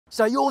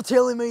So you're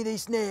telling me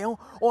this now,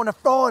 on a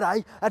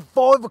Friday at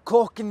 5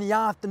 o'clock in the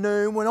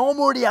afternoon when I'm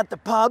already at the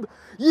pub,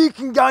 you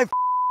can go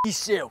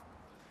yourself.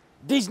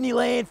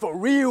 Disneyland for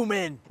real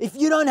men. If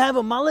you don't have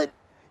a mullet,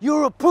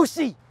 you're a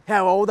pussy.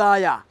 How old are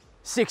ya?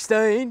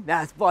 16?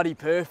 That's bloody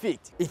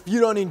perfect. If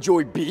you don't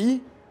enjoy beer,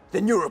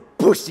 then you're a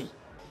pussy.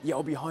 Yeah,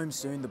 I'll be home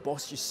soon. The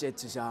boss just said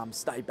to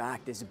stay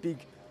back. There's a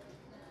big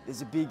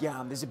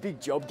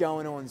job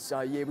going on.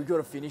 So yeah, we got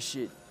to finish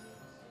it.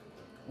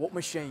 What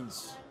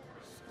machines?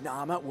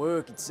 Nah, I'm at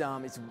work. It's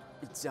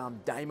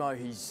Damo.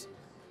 He's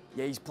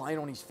playing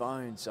on his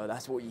phone. So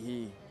that's what you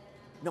hear.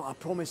 No, I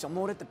promise, I'm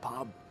not at the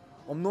pub.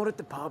 I'm not at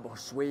the pub. I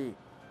swear.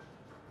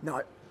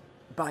 No,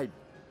 babe.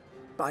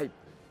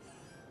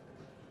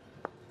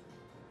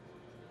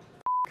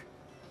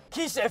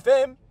 Kiss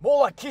FM,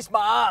 more like kiss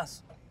my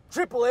ass.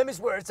 Triple M is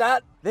where it's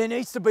at. There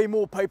needs to be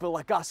more people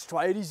like us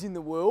tradies in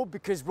the world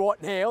because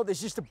right now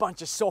there's just a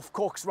bunch of soft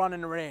cocks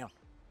running around.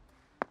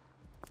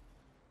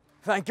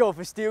 Thank God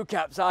for steel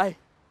caps, eh?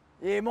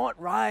 Yeah, it might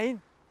rain.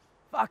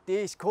 Fuck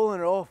this, calling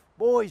it off.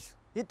 Boys,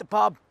 hit the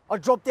pub. I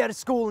dropped out of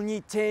school in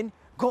year 10,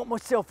 got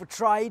myself a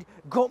trade,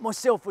 got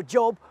myself a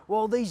job,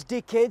 while these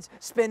dickheads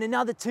spend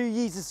another 2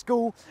 years at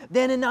school,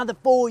 then another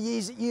 4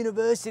 years at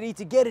university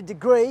to get a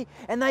degree,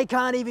 and they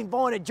can't even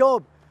find a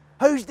job.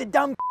 Who's the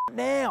dumb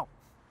now?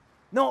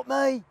 Not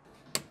me.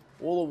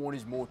 All I want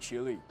is more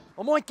chili.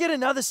 I might get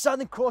another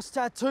Southern Cross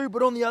tattoo,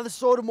 but on the other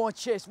side of my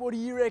chest. What do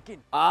you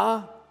reckon?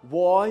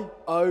 R-Y-O-B-I.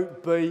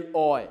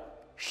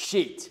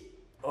 Shit.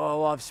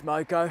 Oh, I love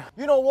smoko.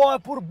 You know why I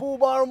put a bull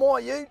bar on my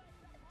ute?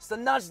 It's to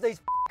nudge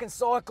these fucking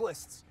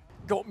cyclists.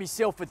 Got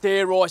myself a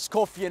dare iced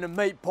coffee and a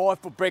meat pie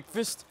for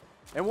breakfast.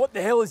 And what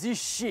the hell is this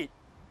shit?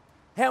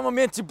 How am I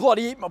meant to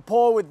bloody eat my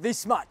pie with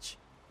this much?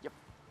 Yep.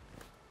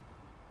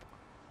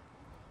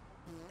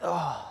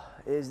 Oh,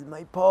 there's the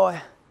meat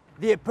pie.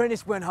 The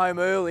apprentice went home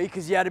early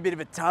because he had a bit of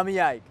a tummy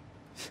ache.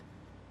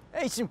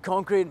 Eat some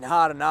concrete and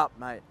harden up,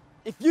 mate.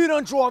 If you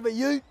don't drive a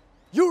ute,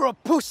 you're a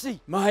pussy.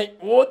 Mate,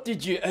 what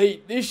did you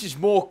eat? This is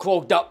more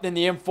clogged up than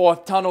the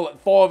M5 tunnel at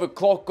 5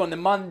 o'clock on the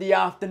Monday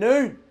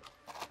afternoon.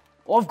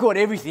 I've got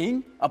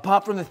everything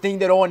apart from the thing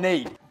that I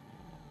need.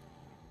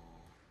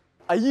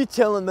 Are you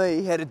telling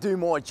me how to do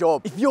my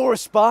job? If you're a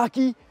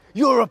Sparky,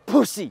 you're a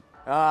pussy.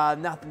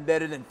 Nothing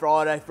better than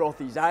Friday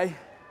frothies, eh?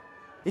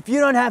 If you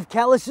don't have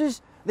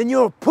calluses, then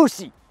you're a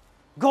pussy.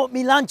 Got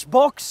me lunch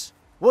box?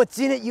 What's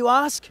in it, you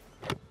ask?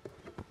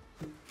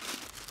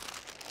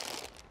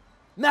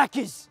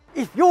 Macca's.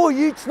 If your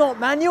ute's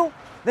not manual,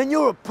 then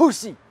you're a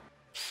pussy.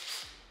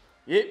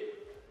 Yep,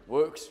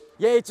 works.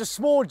 Yeah, it's a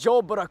small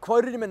job, but I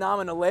quoted him an arm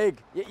and a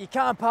leg. Yeah, you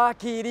can't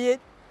park here, idiot.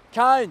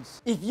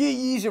 Cones. If you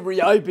use a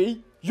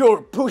Ryobi, you're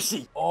a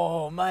pussy.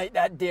 Oh, mate,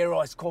 that dare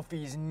iced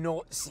coffee is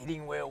not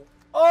sitting well.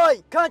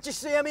 Oi, can't you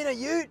see I'm in a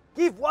ute?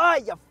 Give way,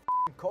 you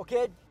f***ing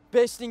cockhead.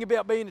 Best thing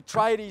about being a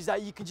tradie is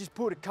that you can just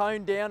put a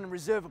cone down and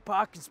reserve a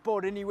parking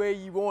spot anywhere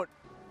you want.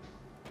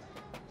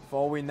 If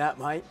I win that,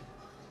 mate,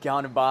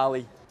 going to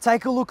Bali.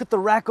 Take a look at the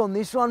rack on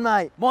this one,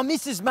 mate. My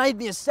missus made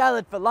me a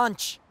salad for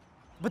lunch.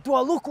 But do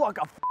I look like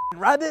a f***ing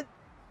rabbit?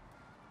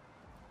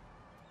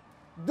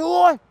 Do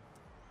I?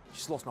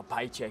 Just lost my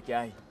paycheck,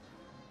 eh?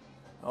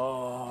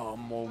 Oh,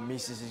 my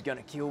missus is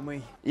gonna kill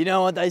me. You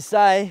know what they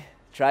say,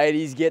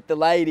 tradies get the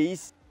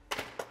ladies.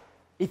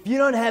 If you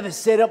don't have a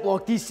setup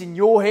like this in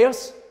your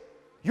house,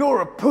 you're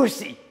a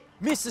pussy.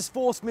 Missus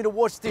forced me to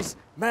watch this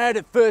Married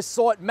at First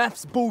Sight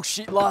maths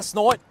bullshit last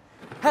night.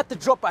 Had to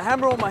drop a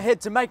hammer on my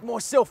head to make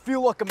myself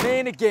feel like a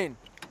man again.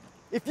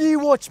 If you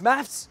watch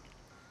maths,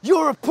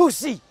 you're a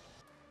pussy.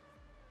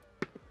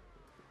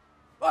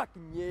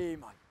 Fucking yeah,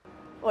 mate.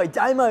 Oi,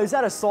 Damo, is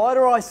that a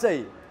cider I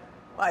see?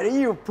 Mate, are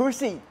you a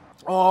pussy?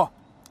 Oh,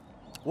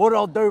 what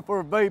I'll do for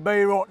a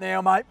VB right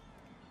now, mate.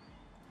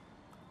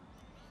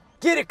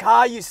 Get a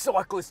car, you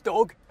cyclist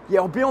dog.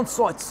 Yeah, I'll be on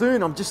site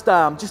soon. I'm just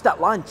at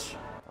lunch.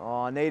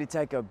 Oh, I need to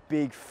take a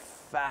big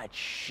fat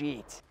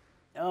shit.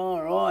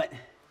 All right.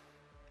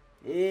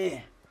 Yeah.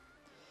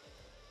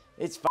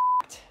 It's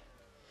f***ed.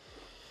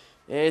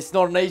 Yeah, it's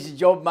not an easy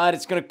job, mate.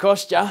 It's gonna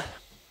cost ya.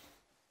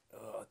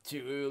 Oh,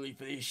 too early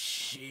for this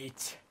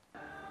shit.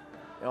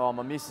 Oh,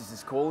 my missus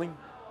is calling.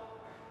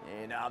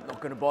 Yeah, no, I'm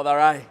not gonna bother,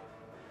 eh?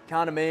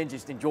 Can't a man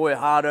just enjoy a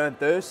hard-earned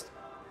thirst?